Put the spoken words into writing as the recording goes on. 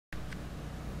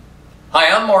Hi,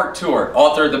 I'm Mark Tewart,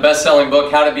 author of the best-selling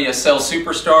book, How to Be a Sales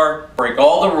Superstar, Break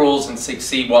All the Rules and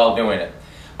Succeed While Doing It.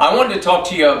 I wanted to talk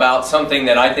to you about something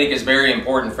that I think is very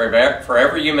important for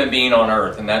every human being on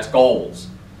earth, and that's goals.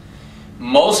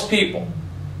 Most people,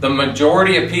 the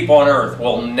majority of people on earth,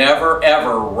 will never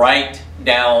ever write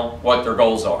down what their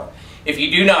goals are. If you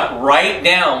do not write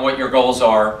down what your goals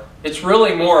are, it's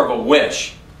really more of a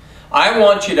wish. I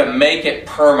want you to make it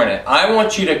permanent. I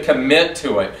want you to commit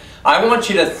to it. I want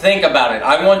you to think about it.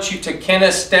 I want you to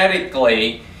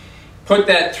kinesthetically put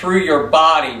that through your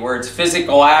body where it's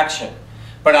physical action.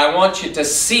 But I want you to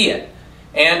see it.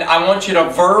 And I want you to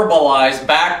verbalize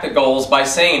back the goals by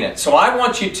saying it. So I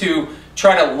want you to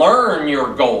try to learn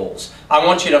your goals. I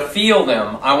want you to feel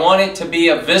them. I want it to be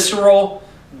a visceral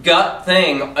gut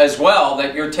thing as well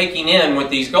that you're taking in with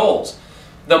these goals.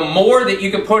 The more that you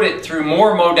can put it through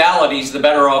more modalities, the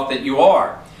better off that you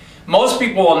are. Most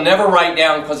people will never write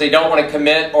down because they don't want to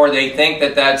commit, or they think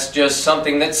that that's just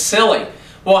something that's silly.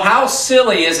 Well, how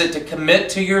silly is it to commit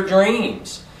to your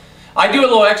dreams? I do a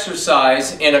little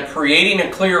exercise in a Creating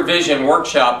a Clear Vision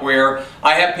workshop where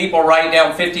I have people write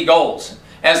down 50 goals.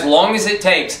 As long as it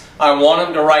takes, I want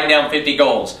them to write down 50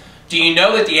 goals. Do you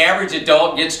know that the average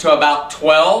adult gets to about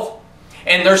 12?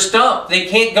 And they're stumped. They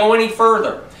can't go any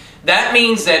further. That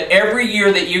means that every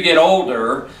year that you get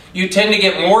older, you tend to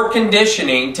get more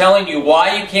conditioning telling you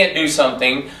why you can't do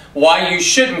something, why you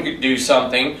shouldn't do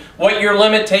something, what your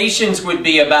limitations would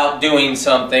be about doing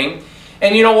something.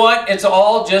 And you know what? It's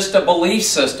all just a belief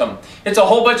system. It's a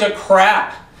whole bunch of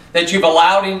crap that you've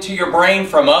allowed into your brain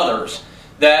from others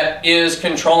that is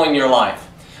controlling your life.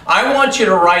 I want you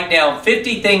to write down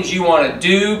 50 things you want to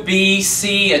do, be,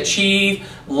 see, achieve,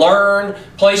 learn,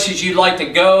 places you'd like to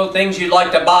go, things you'd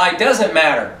like to buy. Doesn't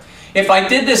matter. If I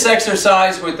did this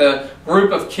exercise with a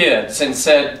group of kids and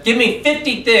said, give me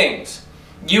 50 things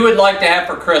you would like to have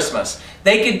for Christmas,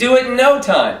 they could do it in no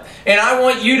time. And I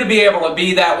want you to be able to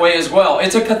be that way as well.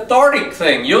 It's a cathartic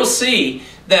thing. You'll see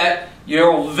that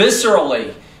you'll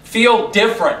viscerally feel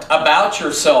different about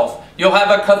yourself. You'll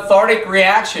have a cathartic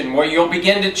reaction where you'll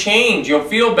begin to change. You'll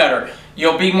feel better.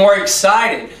 You'll be more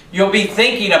excited. You'll be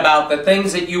thinking about the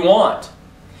things that you want.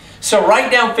 So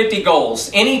write down 50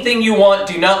 goals. Anything you want,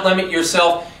 do not limit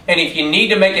yourself. And if you need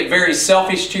to make it very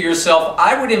selfish to yourself,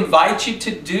 I would invite you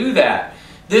to do that.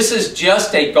 This is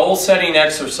just a goal-setting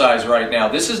exercise right now.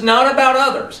 This is not about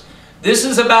others. This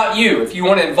is about you. If you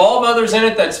want to involve others in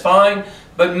it, that's fine.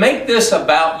 But make this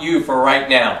about you for right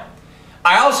now.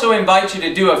 I also invite you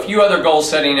to do a few other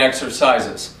goal-setting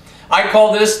exercises. I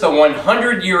call this the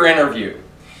 100-year interview.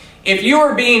 If you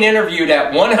are being interviewed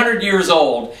at 100 years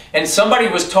old and somebody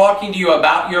was talking to you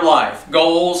about your life,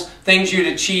 goals, things you'd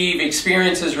achieve,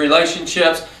 experiences,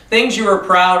 relationships, things you were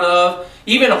proud of,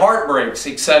 even heartbreaks,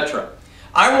 etc.,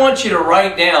 I want you to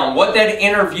write down what that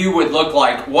interview would look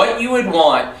like, what you would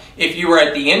want if you were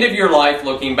at the end of your life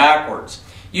looking backwards.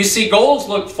 You see, goals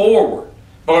look forward.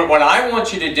 But what I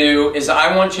want you to do is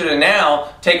I want you to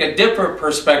now take a different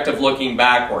perspective looking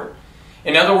backward.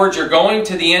 In other words, you're going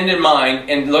to the end in mind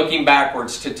and looking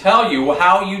backwards to tell you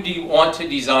how you want to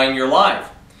design your life.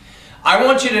 I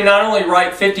want you to not only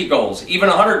write 50 goals, even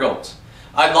 100 goals.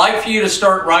 I'd like for you to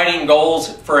start writing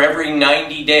goals for every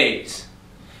 90 days.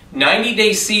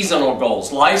 90-day seasonal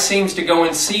goals. Life seems to go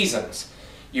in seasons.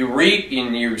 You reap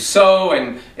and you sow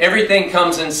and everything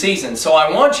comes in season. So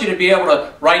I want you to be able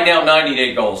to write down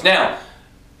 90-day goals. Now,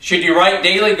 should you write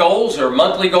daily goals or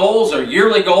monthly goals or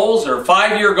yearly goals or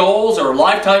 5-year goals or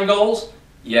lifetime goals?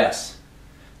 Yes.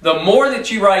 The more that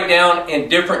you write down in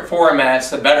different formats,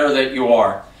 the better that you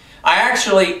are. I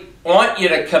actually want you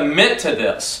to commit to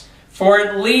this for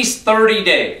at least 30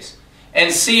 days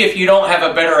and see if you don't have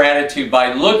a better attitude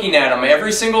by looking at them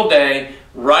every single day,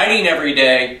 writing every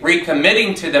day,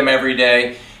 recommitting to them every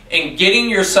day, and getting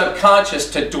your subconscious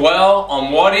to dwell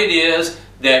on what it is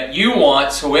that you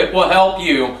want so it will help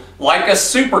you, like a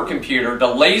supercomputer, to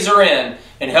laser in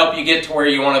and help you get to where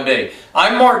you want to be.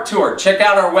 I'm Mark Tewart. Check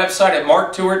out our website at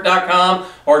marktewart.com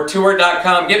or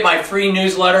tewart.com. Get my free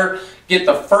newsletter. Get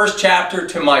the first chapter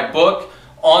to my book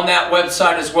on that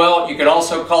website as well. You can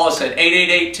also call us at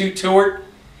 888-2-TEWART.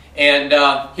 And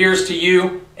here's to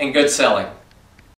you and good selling.